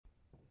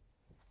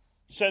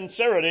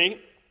Sincerity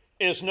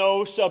is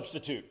no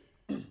substitute.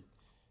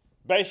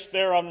 Based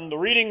there on the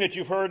reading that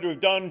you've heard,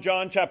 we've done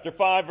John chapter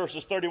 5,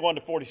 verses 31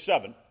 to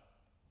 47.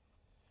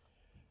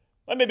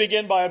 Let me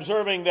begin by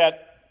observing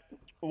that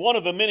one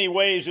of the many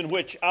ways in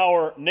which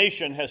our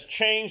nation has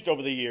changed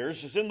over the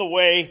years is in the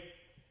way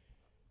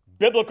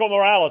biblical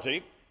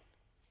morality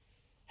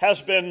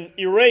has been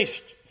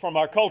erased from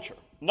our culture.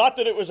 Not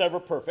that it was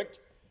ever perfect,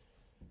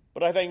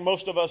 but I think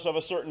most of us of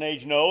a certain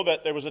age know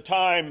that there was a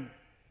time,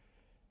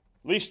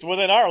 at least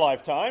within our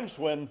lifetimes,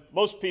 when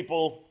most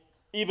people,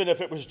 even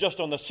if it was just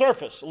on the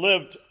surface,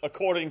 lived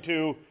according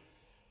to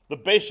the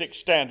basic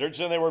standards,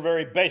 and they were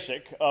very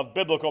basic, of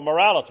biblical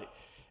morality.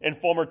 In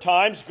former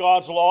times,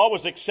 God's law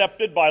was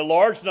accepted by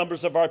large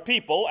numbers of our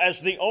people as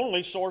the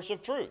only source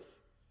of truth.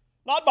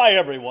 Not by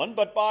everyone,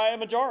 but by a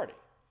majority.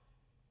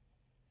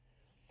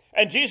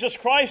 And Jesus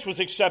Christ was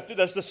accepted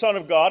as the Son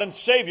of God and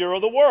Savior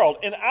of the world.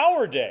 In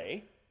our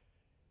day,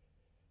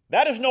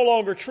 that is no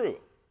longer true.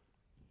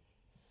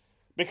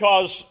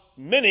 Because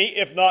many,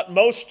 if not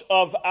most,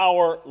 of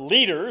our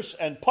leaders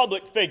and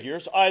public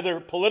figures, either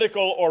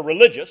political or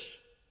religious,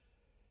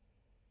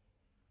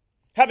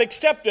 have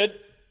accepted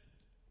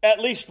at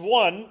least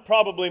one,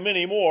 probably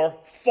many more,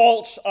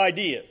 false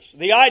ideas.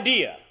 The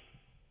idea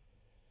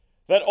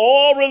that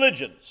all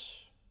religions,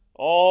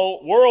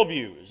 all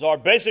worldviews are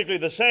basically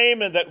the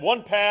same and that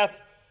one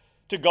path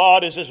to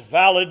God is as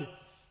valid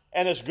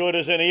and as good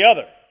as any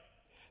other.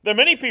 There are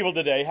many people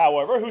today,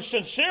 however, who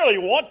sincerely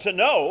want to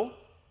know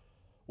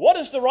what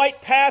is the right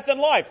path in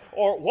life,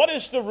 or what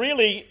is the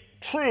really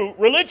true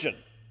religion.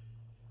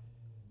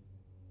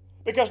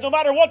 Because no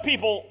matter what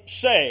people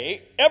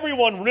say,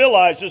 everyone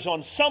realizes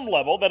on some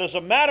level that as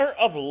a matter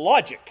of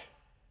logic,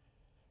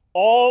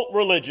 all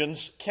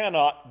religions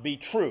cannot be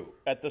true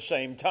at the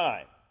same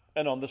time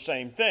and on the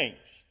same things.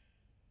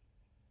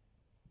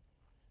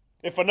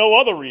 If for no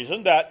other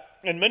reason that,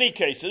 in many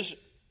cases,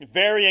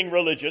 varying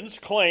religions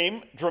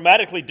claim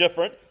dramatically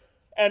different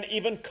and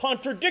even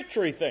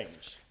contradictory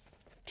things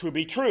to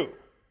be true.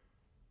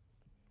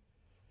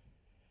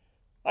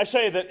 I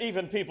say that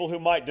even people who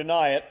might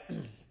deny it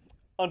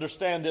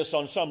understand this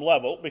on some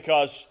level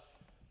because,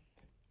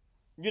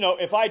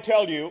 if I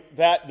tell you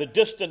that the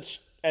distance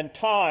and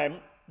time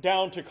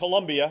down to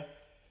Columbia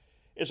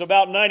is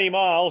about 90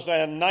 miles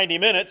and 90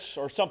 minutes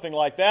or something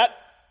like that,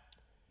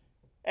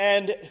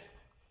 and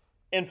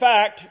in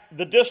fact,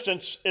 the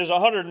distance is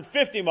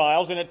 150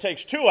 miles and it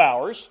takes 2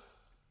 hours,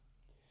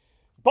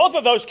 both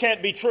of those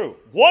can't be true.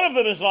 One of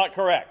them is not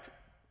correct.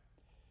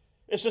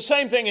 It's the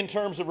same thing in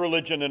terms of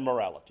religion and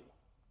morality.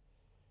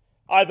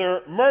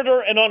 Either murder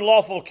and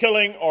unlawful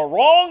killing are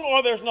wrong,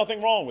 or there's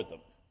nothing wrong with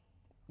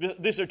them.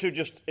 These are two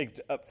just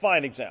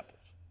fine examples.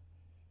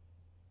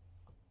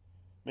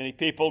 Many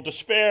people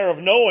despair of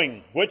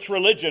knowing which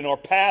religion or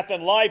path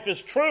in life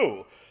is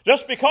true,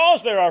 just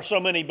because there are so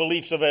many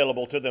beliefs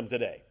available to them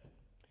today.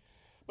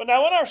 But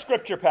now in our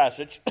scripture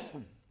passage,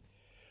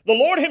 the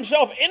Lord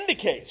himself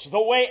indicates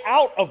the way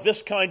out of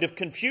this kind of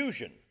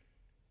confusion.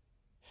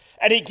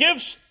 And he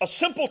gives a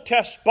simple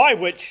test by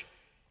which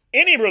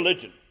any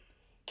religion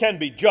can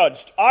be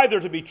judged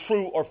either to be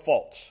true or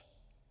false.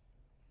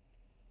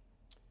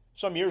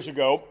 Some years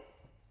ago,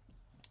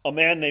 a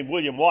man named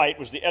William White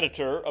was the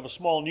editor of a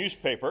small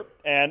newspaper,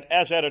 and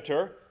as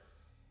editor,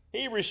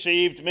 he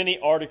received many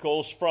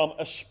articles from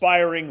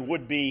aspiring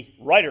would-be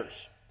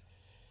writers.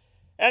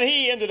 And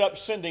he ended up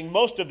sending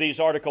most of these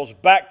articles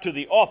back to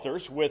the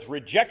authors with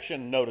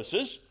rejection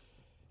notices,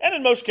 and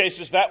in most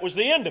cases that was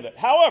the end of it.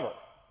 However,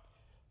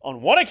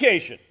 on one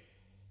occasion,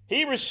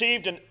 he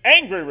received an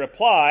angry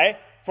reply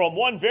from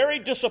one very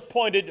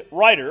disappointed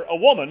writer, a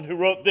woman who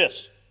wrote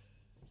this.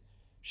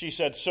 She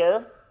said,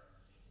 "Sir,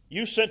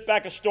 you sent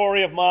back a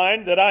story of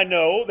mine that I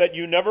know that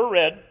you never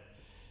read,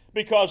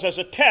 because as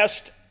a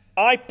test,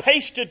 I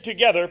pasted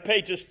together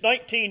pages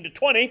 19 to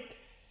 20,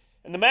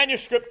 and the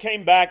manuscript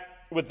came back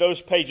with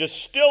those pages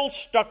still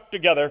stuck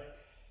together,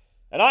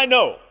 and I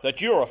know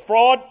that you're a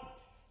fraud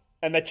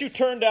and that you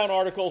turned down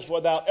articles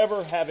without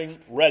ever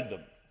having read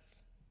them."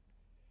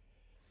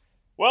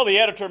 Well, the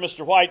editor,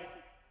 Mr. White,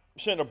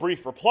 sent a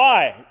brief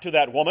reply to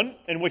that woman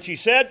in which he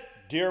said,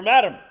 "Dear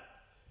Madam,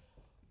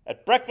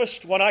 at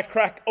breakfast when I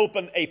crack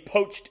open a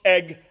poached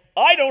egg,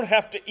 I don't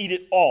have to eat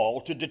it all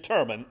to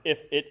determine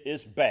if it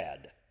is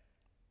bad."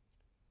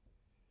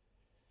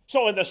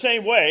 So in the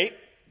same way,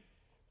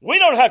 we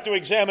don't have to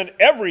examine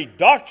every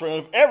doctrine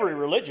of every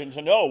religion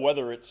to know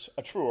whether it's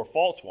a true or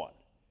false one.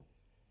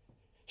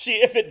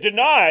 See, if it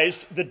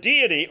denies the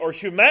deity or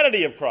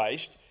humanity of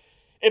Christ,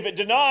 if it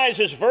denies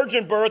his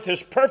virgin birth,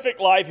 his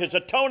perfect life, his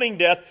atoning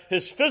death,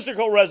 his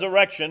physical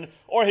resurrection,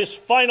 or his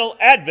final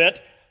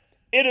advent,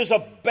 it is a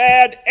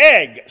bad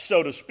egg,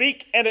 so to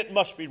speak, and it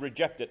must be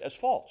rejected as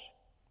false.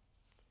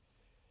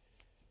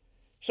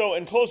 So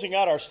in closing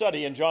out our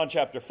study in John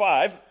chapter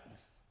 5,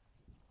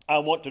 I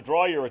want to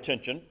draw your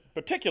attention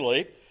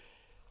particularly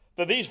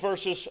to these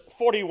verses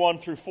 41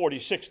 through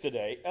 46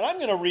 today. And I'm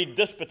going to read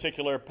this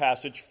particular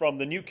passage from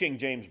the New King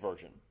James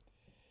Version.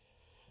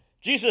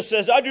 Jesus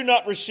says, I do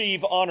not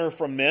receive honor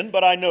from men,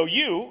 but I know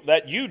you,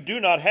 that you do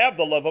not have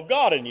the love of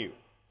God in you.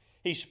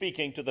 He's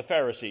speaking to the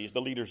Pharisees,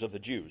 the leaders of the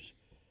Jews.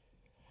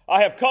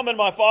 I have come in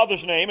my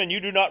Father's name, and you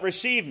do not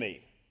receive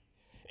me.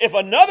 If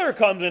another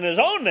comes in his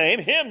own name,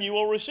 him you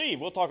will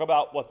receive. We'll talk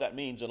about what that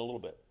means in a little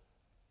bit.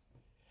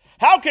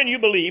 How can you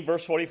believe,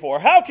 verse 44,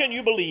 how can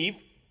you believe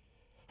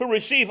who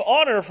receive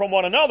honor from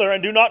one another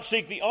and do not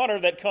seek the honor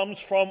that comes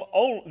from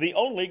the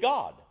only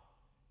God?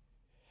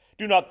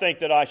 Do not think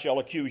that I shall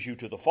accuse you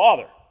to the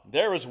Father.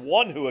 There is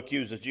one who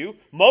accuses you,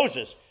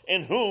 Moses,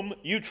 in whom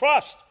you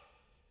trust.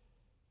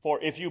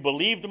 For if you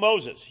believed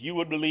Moses, you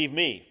would believe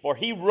me, for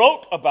he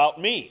wrote about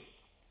me.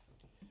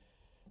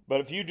 But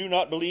if you do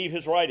not believe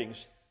his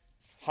writings,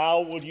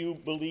 how will you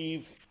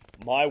believe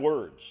my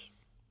words?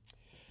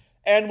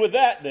 And with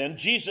that, then,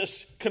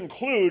 Jesus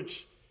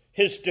concludes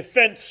his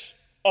defense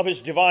of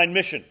his divine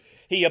mission.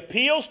 He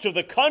appeals to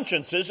the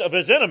consciences of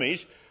his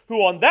enemies,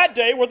 who on that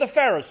day were the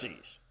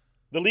Pharisees,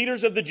 the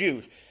leaders of the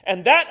Jews.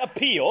 And that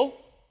appeal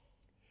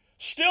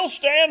still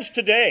stands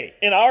today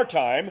in our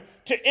time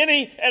to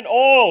any and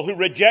all who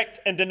reject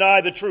and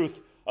deny the truth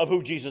of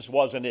who Jesus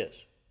was and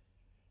is.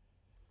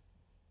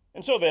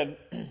 And so then,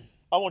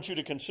 I want you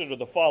to consider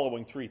the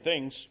following three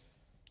things.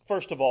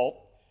 First of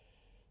all,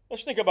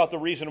 let's think about the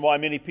reason why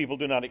many people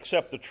do not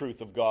accept the truth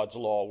of God's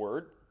law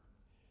word.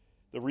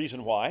 The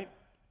reason why.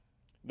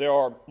 There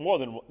are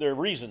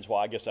reasons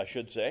why, I guess I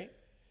should say.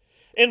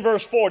 In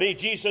verse 40,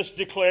 Jesus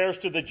declares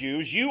to the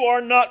Jews, you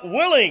are not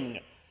willing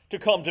to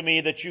come to me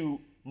that you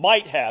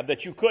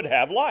could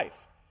have life.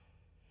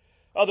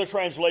 Other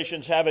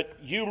translations have it,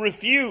 you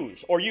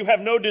refuse, or you have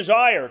no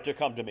desire to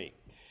come to me.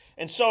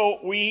 And so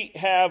we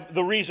have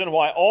the reason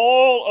why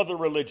all other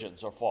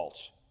religions are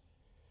false.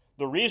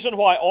 The reason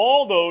why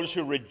all those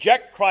who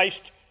reject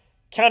Christ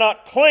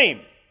cannot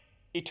claim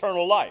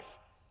eternal life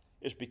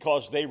is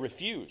because they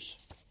refuse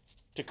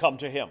to come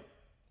to him.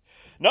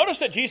 Notice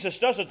that Jesus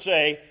doesn't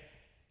say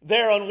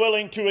they're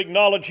unwilling to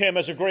acknowledge him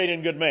as a great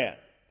and good man.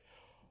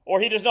 Or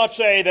he does not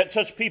say that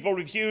such people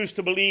refuse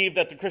to believe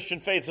that the Christian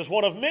faith is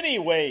one of many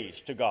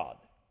ways to God.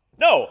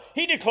 No,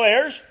 he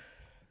declares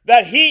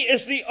that he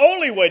is the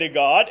only way to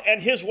God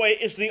and his way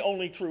is the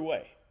only true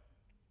way.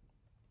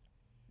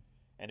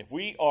 And if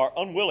we are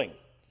unwilling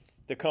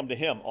to come to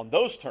him on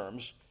those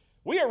terms,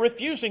 we are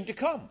refusing to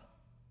come.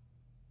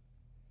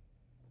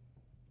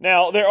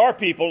 Now, there are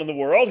people in the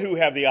world who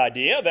have the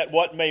idea that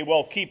what may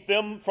well keep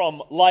them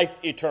from life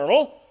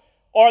eternal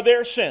are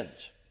their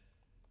sins.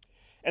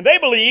 And they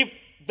believe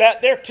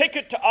that their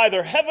ticket to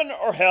either heaven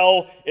or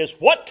hell is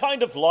what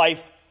kind of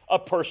life a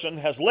person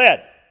has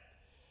led.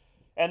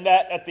 And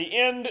that at the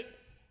end,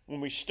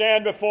 when we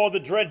stand before the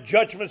dread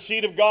judgment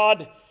seat of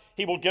God,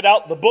 he will get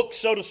out the book,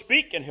 so to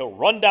speak, and he'll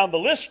run down the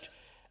list.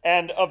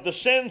 And of the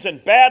sins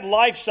and bad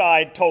life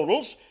side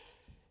totals,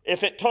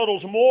 if it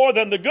totals more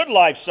than the good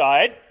life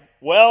side,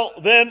 well,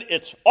 then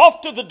it's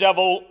off to the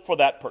devil for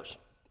that person.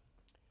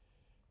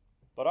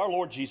 But our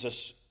Lord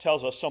Jesus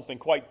tells us something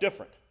quite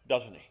different,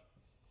 doesn't he?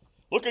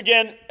 Look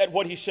again at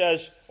what he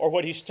says, or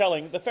what he's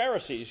telling the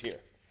Pharisees here.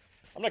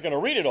 I'm not going to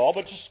read it all,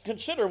 but just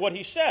consider what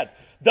he said.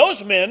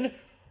 Those men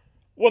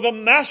were the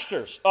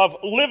masters of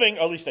living,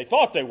 or at least they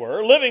thought they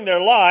were, living their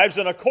lives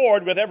in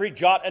accord with every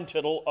jot and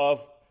tittle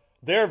of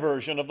their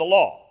version of the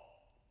law.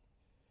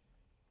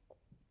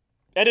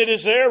 And it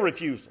is their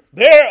refusal,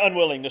 their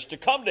unwillingness to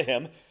come to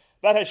him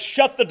that has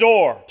shut the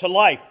door to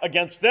life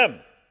against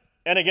them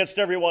and against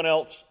everyone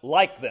else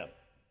like them.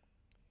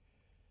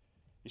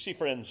 You see,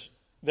 friends,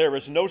 there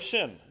is no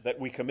sin that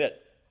we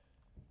commit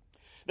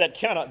that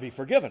cannot be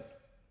forgiven.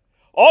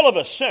 All of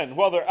us sin,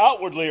 whether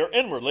outwardly or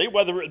inwardly,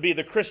 whether it be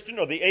the Christian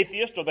or the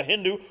atheist or the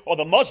Hindu or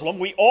the Muslim,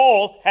 we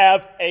all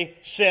have a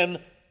sin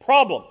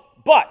problem.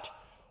 But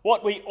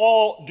what we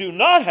all do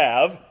not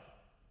have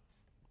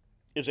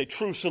is a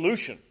true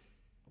solution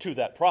to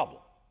that problem.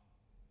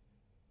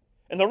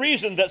 And the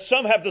reason that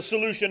some have the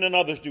solution and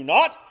others do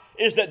not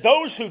is that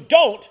those who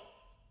don't,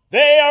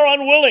 they are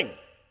unwilling.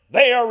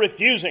 They are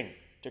refusing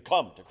to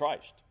come to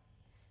Christ.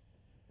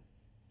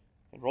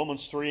 In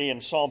Romans 3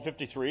 and Psalm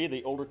 53,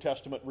 the Older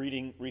Testament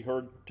reading we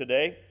heard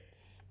today,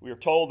 we are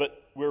told that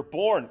we're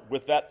born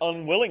with that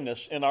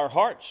unwillingness in our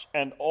hearts.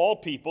 And all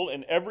people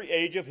in every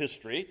age of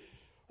history,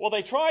 well,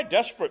 they try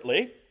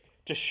desperately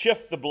to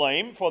shift the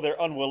blame for their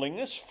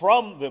unwillingness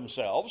from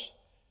themselves.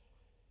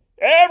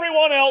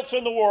 Everyone else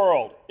in the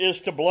world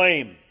is to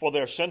blame for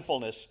their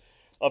sinfulness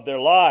of their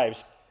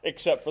lives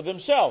except for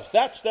themselves.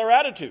 That's their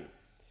attitude.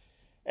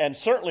 And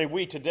certainly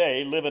we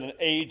today live in an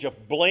age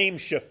of blame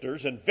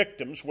shifters and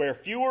victims where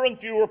fewer and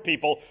fewer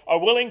people are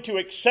willing to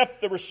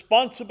accept the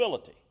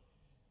responsibility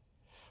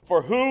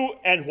for who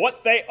and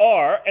what they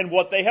are and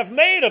what they have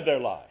made of their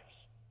lives.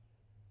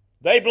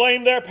 They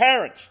blame their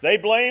parents. They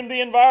blame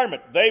the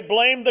environment. They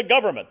blame the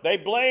government. They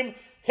blame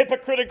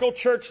hypocritical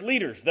church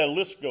leaders. The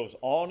list goes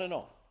on and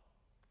on.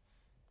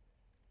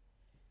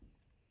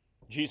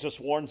 Jesus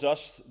warns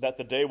us that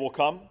the day will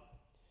come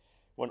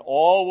when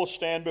all will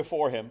stand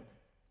before him.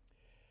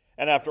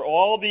 And after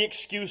all the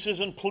excuses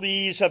and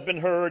pleas have been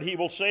heard, he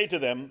will say to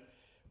them,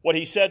 what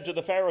he said to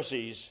the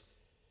Pharisees,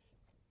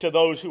 to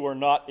those who are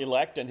not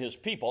elect and his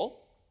people.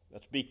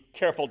 Let's be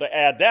careful to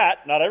add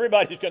that. Not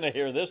everybody's going to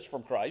hear this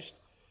from Christ.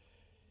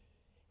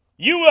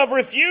 You have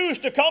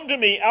refused to come to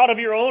me out of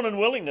your own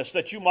unwillingness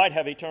that you might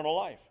have eternal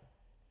life.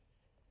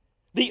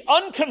 The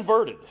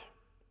unconverted,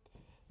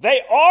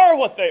 they are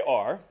what they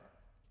are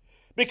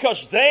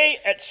because they,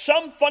 at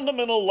some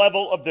fundamental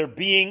level of their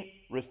being,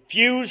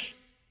 refuse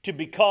to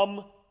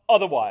become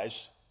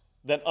otherwise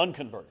than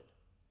unconverted.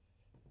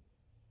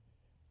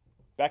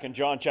 Back in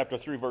John chapter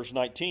 3, verse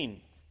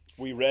 19,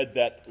 we read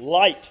that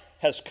light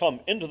has come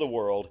into the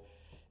world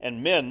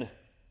and men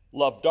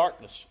love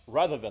darkness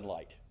rather than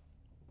light.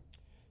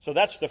 So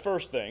that's the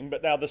first thing.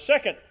 But now the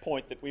second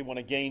point that we want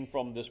to gain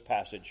from this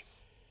passage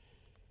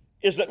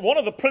is that one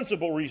of the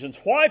principal reasons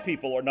why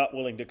people are not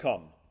willing to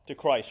come to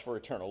Christ for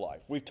eternal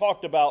life. We've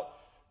talked about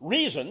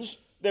reasons.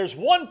 There's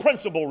one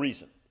principal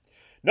reason.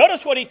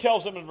 Notice what he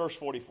tells them in verse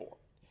 44.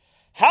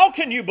 How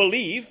can you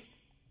believe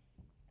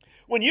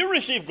when you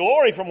receive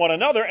glory from one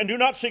another and do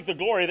not seek the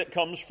glory that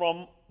comes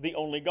from the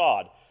only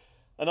God?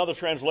 Another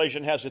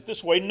translation has it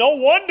this way: no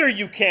wonder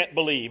you can't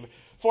believe,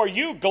 for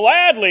you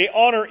gladly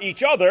honor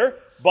each other,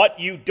 but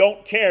you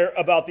don't care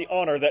about the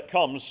honor that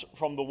comes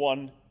from the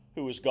one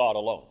who is God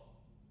alone.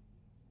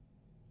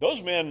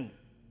 Those men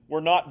were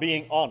not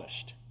being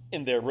honest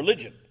in their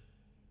religion.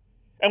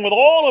 And with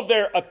all of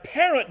their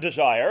apparent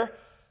desire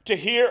to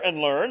hear and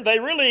learn, they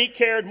really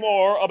cared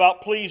more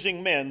about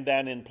pleasing men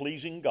than in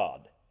pleasing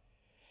God.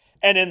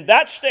 And in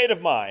that state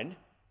of mind,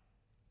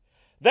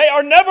 they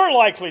are never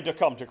likely to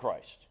come to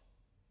Christ.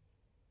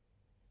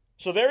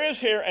 So there is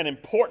here an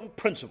important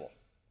principle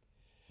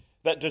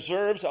that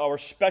deserves our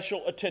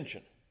special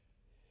attention.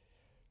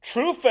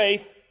 True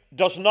faith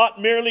does not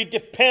merely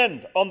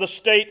depend on the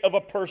state of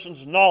a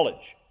person's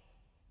knowledge,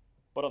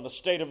 but on the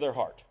state of their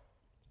heart.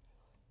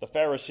 The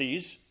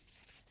Pharisees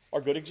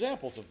are good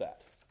examples of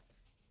that.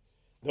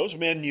 Those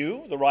men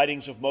knew the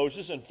writings of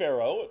Moses and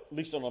Pharaoh, at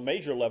least on a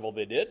major level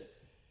they did.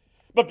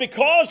 But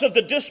because of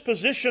the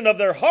disposition of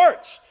their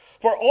hearts,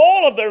 for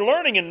all of their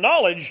learning and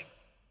knowledge,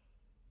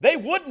 they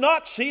would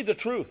not see the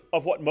truth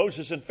of what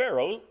Moses and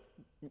the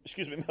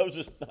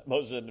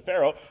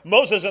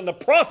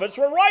prophets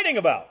were writing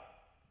about.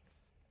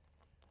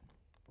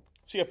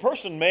 See, a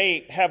person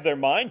may have their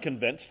mind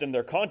convinced and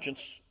their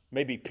conscience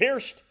may be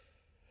pierced,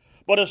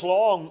 but as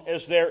long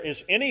as there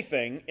is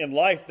anything in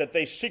life that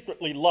they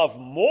secretly love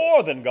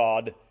more than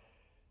God,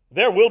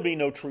 there will be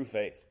no true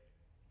faith.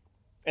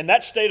 And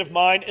that state of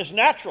mind is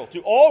natural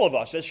to all of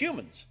us as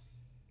humans.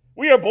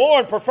 We are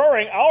born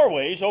preferring our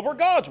ways over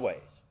God's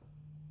ways.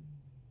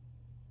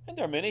 And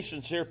there are many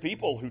sincere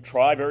people who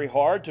try very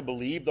hard to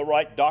believe the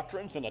right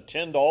doctrines and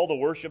attend all the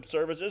worship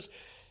services,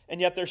 and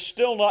yet they're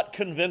still not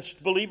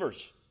convinced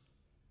believers.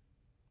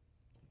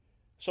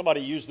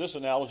 Somebody used this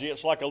analogy.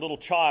 It's like a little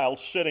child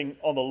sitting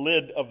on the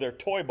lid of their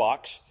toy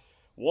box,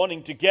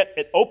 wanting to get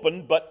it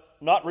open, but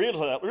not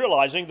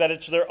realizing that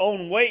it's their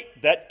own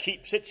weight that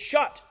keeps it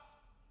shut.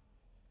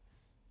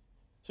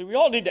 So we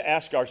all need to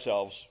ask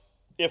ourselves,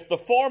 if the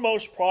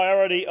foremost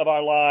priority of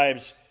our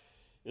lives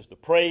is the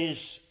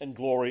praise and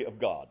glory of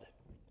God,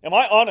 am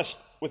I honest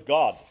with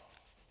God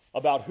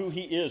about who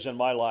He is in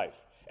my life?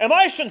 Am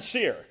I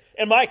sincere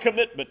in my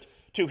commitment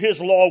to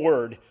His law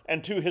word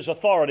and to His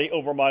authority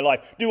over my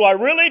life? Do I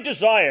really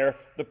desire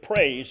the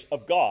praise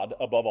of God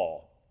above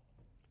all?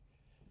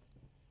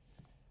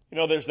 You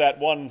know, there's that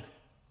one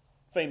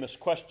famous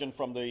question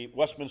from the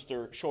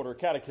Westminster Shorter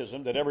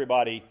Catechism that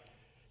everybody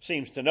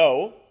seems to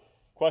know.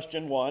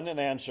 Question 1 and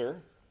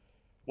answer: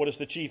 what is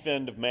the chief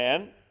end of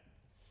man?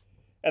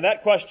 And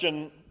that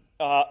question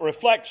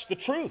reflects the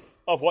truth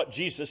of what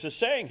Jesus is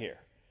saying here.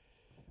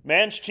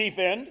 Man's chief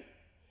end,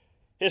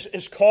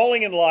 his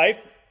calling in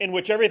life, in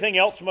which everything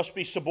else must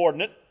be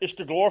subordinate, is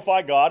to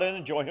glorify God and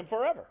enjoy Him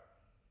forever.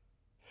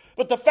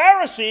 But the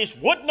Pharisees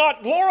would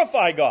not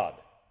glorify God.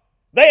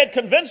 They had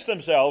convinced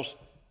themselves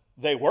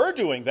they were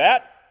doing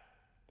that,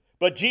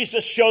 but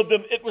Jesus showed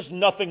them it was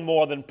nothing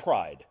more than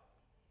pride.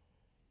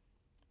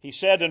 He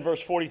said in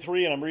verse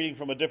 43, and I'm reading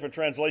from a different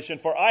translation,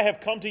 "For I have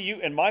come to you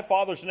in my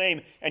Father's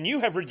name, and you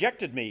have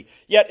rejected me.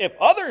 Yet if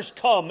others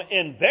come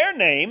in their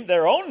name,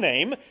 their own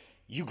name,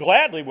 you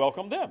gladly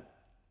welcome them."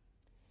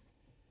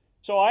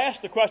 So I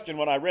asked the question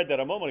when I read that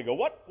a moment ago,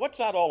 what's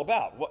that all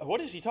about? What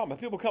is he talking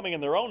about? People coming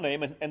in their own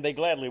name and they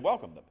gladly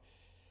welcome them.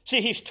 See,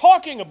 he's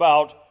talking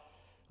about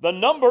the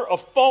number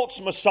of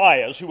false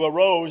messiahs who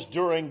arose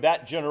during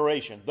that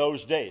generation,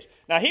 those days.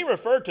 Now, he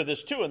referred to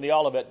this too in the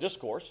Olivet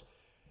Discourse.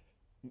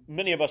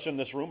 Many of us in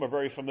this room are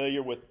very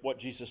familiar with what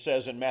Jesus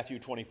says in Matthew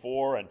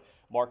 24 and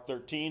Mark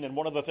 13. And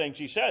one of the things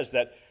he says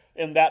that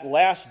in that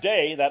last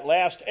day, that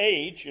last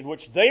age in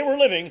which they were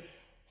living,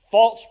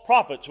 false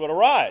prophets would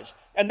arise.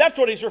 And that's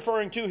what he's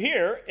referring to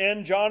here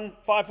in John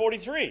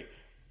 5:43.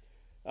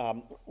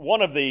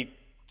 One of the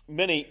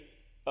many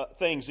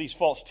things these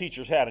false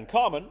teachers had in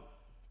common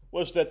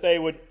was that they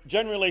would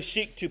generally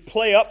seek to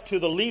play up to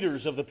the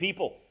leaders of the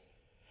people.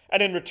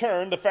 And in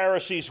return, the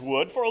Pharisees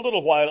would, for a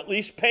little while at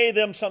least, pay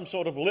them some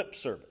sort of lip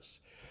service.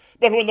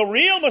 But when the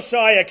real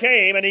Messiah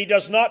came and he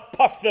does not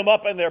puff them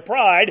up in their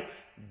pride,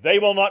 they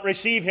will not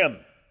receive him.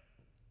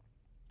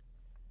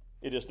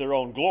 It is their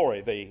own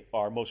glory they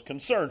are most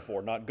concerned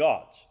for, not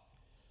God's.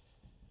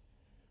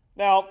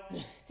 Now,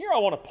 here I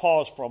want to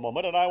pause for a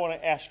moment, and I want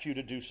to ask you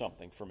to do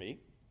something for me.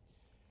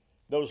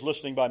 Those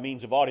listening by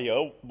means of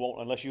audio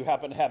won't, unless you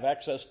happen to have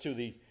access to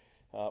the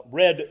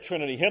Red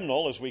Trinity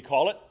Hymnal, as we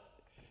call it.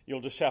 You'll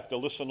just have to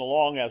listen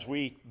along as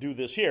we do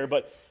this here.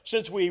 But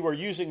since we were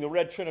using the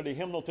Red Trinity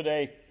Hymnal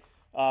today,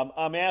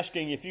 I'm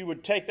asking if you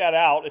would take that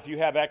out, if you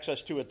have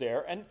access to it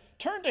there, and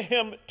turn to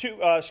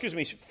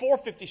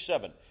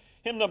 457,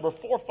 hymn number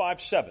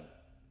 457.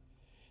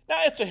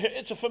 Now,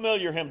 it's a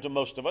familiar hymn to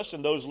most of us,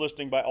 and those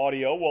listening by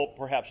audio will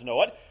perhaps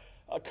know it.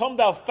 Come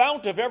thou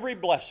fount of every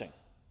blessing.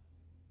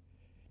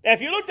 Now,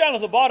 if you look down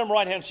at the bottom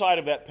right-hand side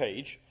of that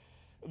page,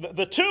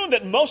 the tune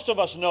that most of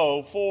us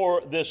know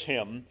for this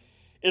hymn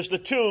is the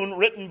tune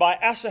written by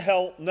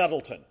Asahel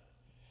Nettleton.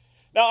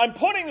 Now, I'm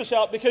pointing this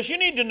out because you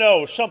need to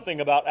know something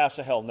about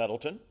Asahel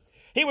Nettleton.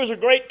 He was a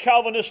great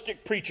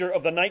Calvinistic preacher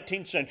of the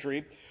 19th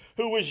century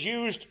who was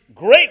used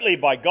greatly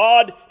by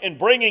God in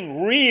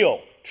bringing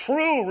real,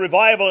 true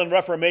revival and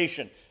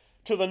reformation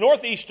to the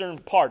northeastern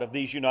part of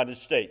these United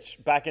States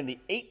back in the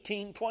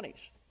 1820s.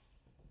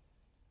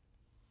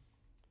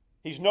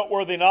 He's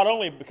noteworthy not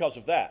only because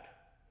of that,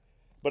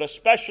 but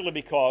especially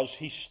because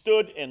he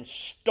stood in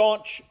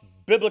staunch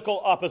biblical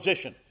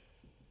opposition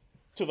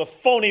to the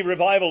phony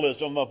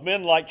revivalism of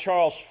men like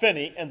Charles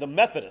Finney and the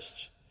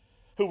Methodists,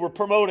 who were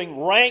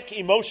promoting rank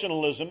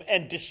emotionalism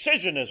and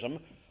decisionism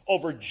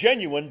over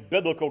genuine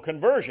biblical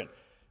conversion.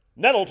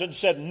 Nettleton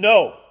said,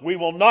 no, we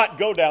will not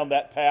go down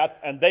that path,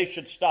 and they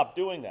should stop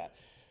doing that.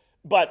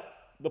 But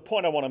the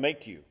point I want to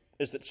make to you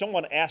is that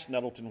someone asked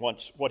Nettleton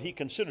once what he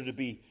considered to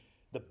be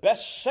the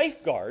best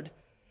safeguard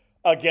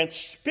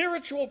against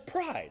spiritual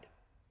pride.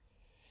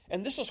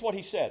 And this is what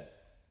he said.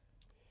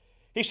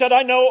 He said,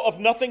 I know of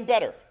nothing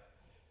better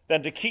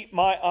than to keep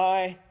my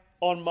eye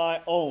on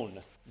my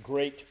own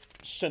great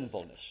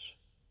sinfulness.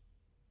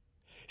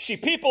 See,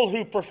 people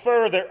who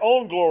prefer their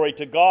own glory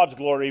to God's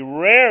glory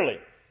rarely,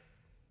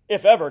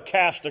 if ever,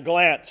 cast a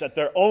glance at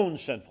their own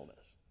sinfulness.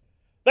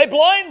 They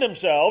blind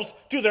themselves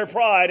to their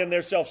pride and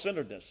their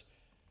self-centeredness.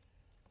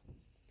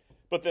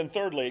 But then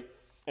thirdly,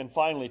 and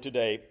finally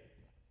today,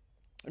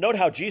 note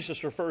how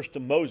Jesus refers to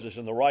Moses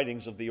in the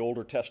writings of the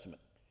Older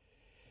Testament.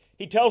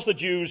 He tells the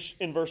Jews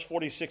in verse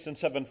 46 and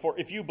 7, for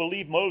if you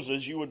believe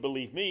Moses, you would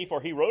believe me, for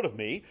he wrote of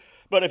me.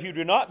 But if you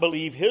do not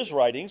believe his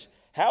writings,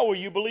 how will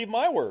you believe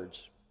my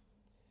words?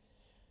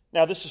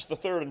 Now, this is the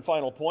third and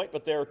final point,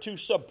 but there are two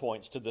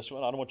subpoints to this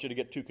one. I don't want you to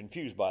get too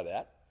confused by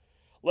that.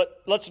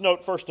 Let's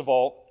note, first of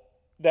all,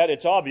 that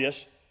it's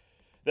obvious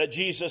that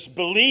Jesus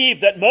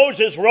believed that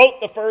Moses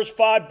wrote the first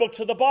 5 books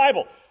of the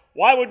Bible.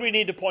 Why would we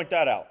need to point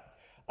that out?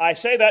 I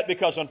say that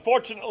because,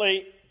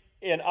 unfortunately,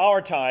 in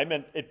our time,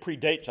 and it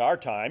predates our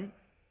time,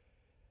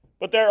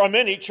 but there are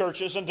many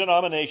churches and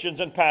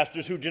denominations and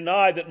pastors who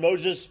deny that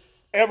Moses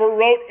ever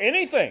wrote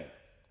anything,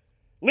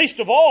 least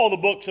of all the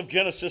books of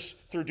Genesis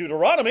through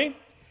Deuteronomy,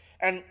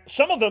 and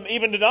some of them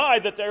even deny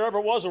that there ever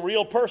was a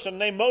real person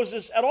named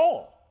Moses at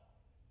all.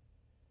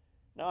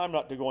 Now, I'm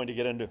not going to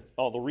get into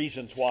all the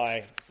reasons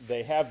why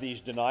they have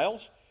these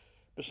denials.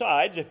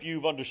 Besides, if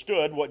you've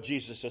understood what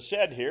Jesus has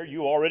said here,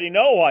 you already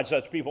know why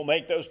such people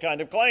make those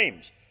kind of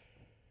claims.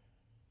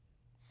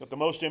 But the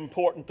most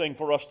important thing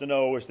for us to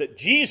know is that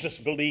Jesus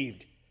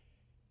believed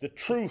the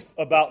truth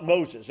about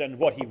Moses and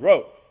what he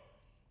wrote.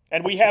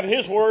 And we have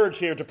his words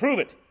here to prove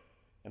it.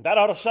 And that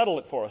ought to settle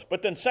it for us.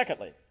 But then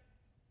secondly,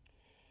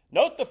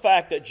 note the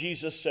fact that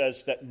Jesus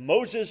says that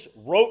Moses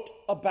wrote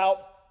about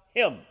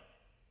him.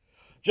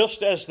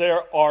 Just as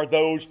there are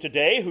those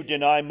today who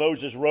deny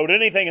Moses wrote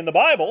anything in the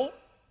Bible,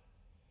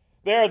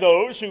 there are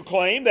those who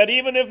claim that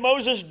even if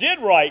Moses did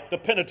write the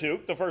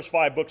Pentateuch, the first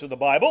 5 books of the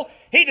Bible,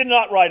 he did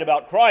not write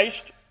about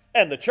Christ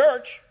and the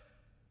church.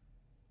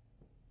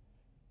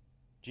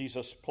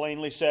 Jesus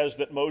plainly says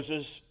that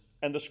Moses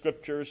and the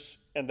Scriptures,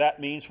 and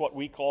that means what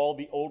we call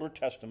the Older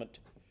Testament,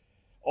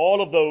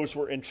 all of those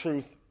were in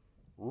truth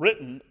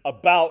written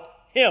about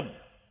him.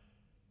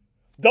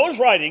 Those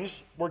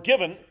writings were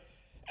given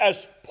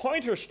as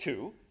pointers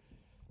to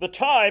the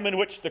time in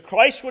which the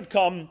Christ would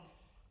come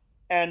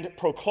and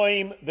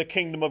proclaim the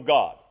kingdom of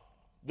God.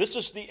 This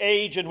is the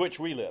age in which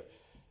we live.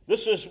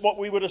 This is what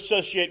we would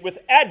associate with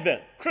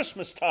Advent,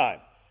 Christmas time.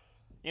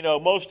 You know,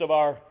 most of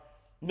our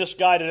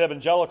misguided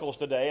evangelicals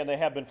today, and they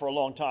have been for a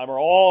long time, are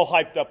all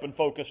hyped up and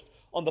focused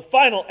on the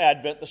final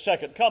Advent, the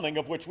second coming,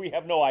 of which we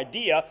have no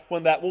idea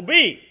when that will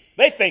be.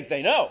 They think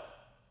they know.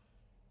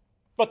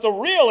 But the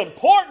real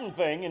important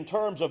thing in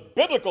terms of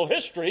biblical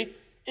history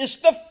is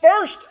the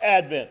first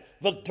Advent,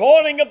 the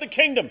dawning of the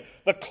kingdom,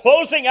 the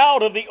closing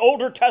out of the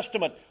Older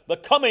Testament, the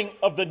coming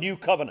of the New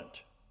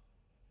Covenant.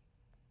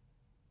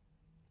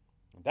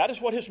 That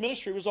is what his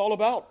ministry was all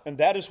about, and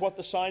that is what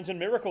the signs and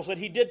miracles that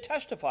he did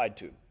testified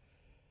to.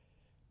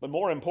 But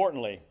more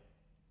importantly,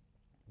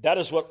 that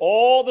is what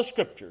all the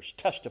Scriptures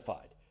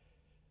testified.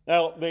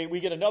 Now, we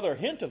get another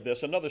hint of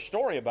this, another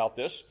story about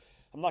this,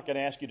 I'm not going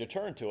to ask you to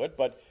turn to it,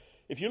 but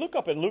if you look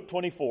up in Luke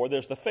 24,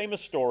 there's the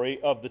famous story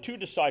of the two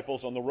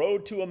disciples on the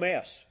road to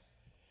Emmaus.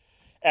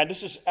 And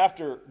this is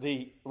after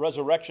the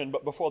resurrection,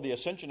 but before the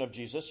ascension of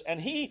Jesus. And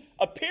he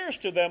appears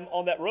to them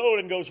on that road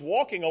and goes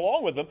walking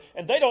along with them,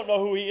 and they don't know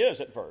who he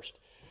is at first.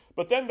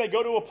 But then they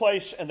go to a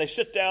place and they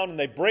sit down and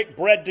they break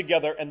bread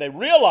together and they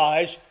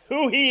realize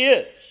who he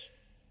is.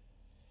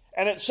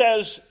 And it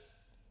says,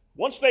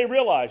 once they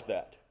realized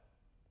that,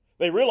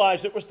 they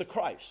realized it was the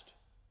Christ.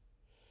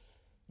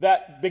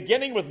 That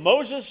beginning with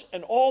Moses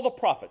and all the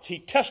prophets, he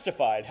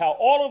testified how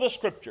all of the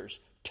scriptures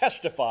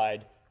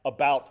testified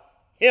about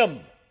him.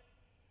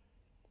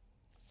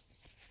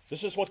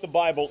 This is what the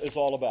Bible is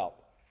all about.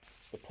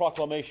 The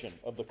proclamation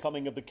of the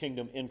coming of the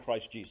kingdom in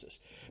Christ Jesus.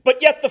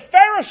 But yet the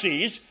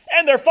Pharisees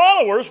and their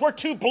followers were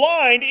too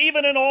blind,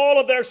 even in all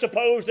of their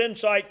supposed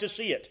insight, to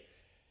see it.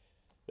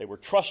 They were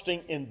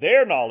trusting in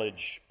their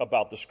knowledge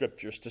about the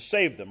Scriptures to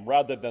save them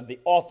rather than the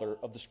author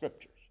of the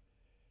Scriptures.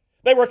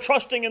 They were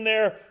trusting in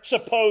their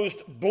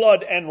supposed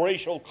blood and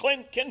racial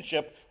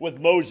kinship with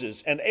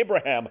Moses and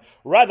Abraham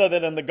rather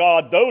than in the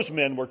God those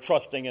men were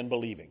trusting and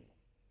believing.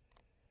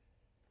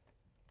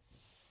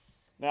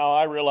 Now,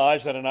 I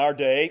realize that in our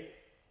day,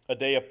 a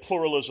day of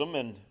pluralism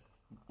and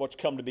what's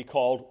come to be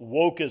called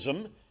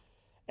wokeism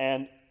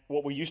and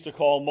what we used to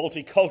call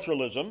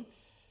multiculturalism,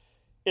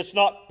 it's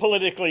not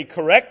politically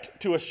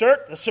correct to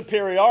assert the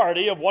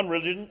superiority of one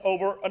religion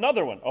over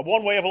another one, of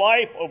one way of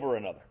life over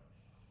another.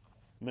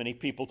 Many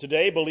people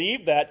today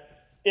believe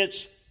that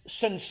it's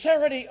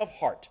sincerity of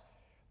heart.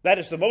 That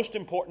is the most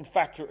important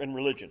factor in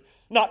religion,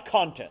 not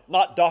content,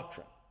 not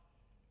doctrine.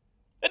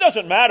 It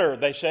doesn't matter,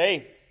 they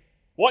say,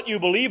 what you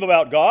believe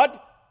about God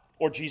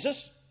or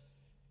Jesus.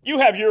 You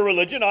have your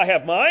religion, I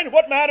have mine.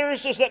 What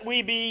matters is that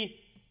we be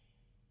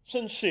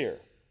sincere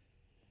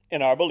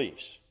in our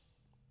beliefs.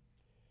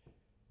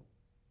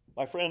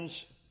 My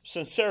friends,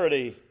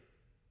 sincerity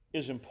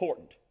is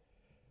important,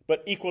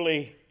 but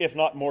equally, if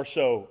not more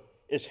so,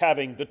 is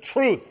having the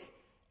truth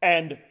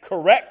and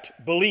correct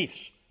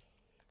beliefs.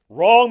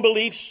 Wrong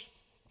beliefs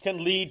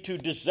can lead to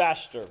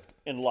disaster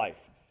in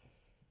life.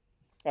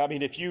 I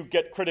mean, if you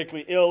get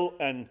critically ill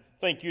and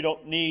think you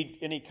don't need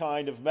any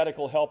kind of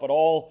medical help at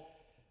all,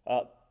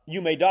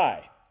 you may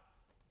die.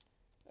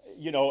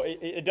 You know,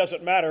 it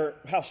doesn't matter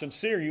how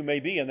sincere you may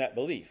be in that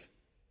belief.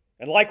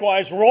 And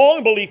likewise,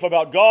 wrong belief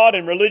about God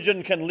and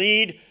religion can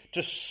lead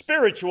to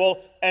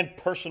spiritual and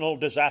personal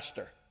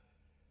disaster.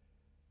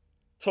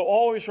 So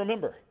always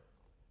remember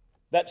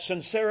that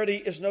sincerity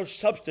is no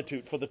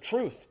substitute for the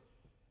truth,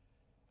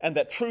 and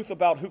that truth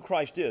about who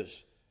Christ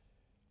is,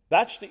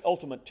 that's the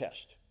ultimate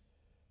test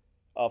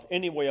of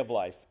any way of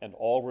life and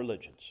all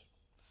religions.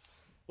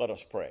 Let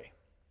us pray.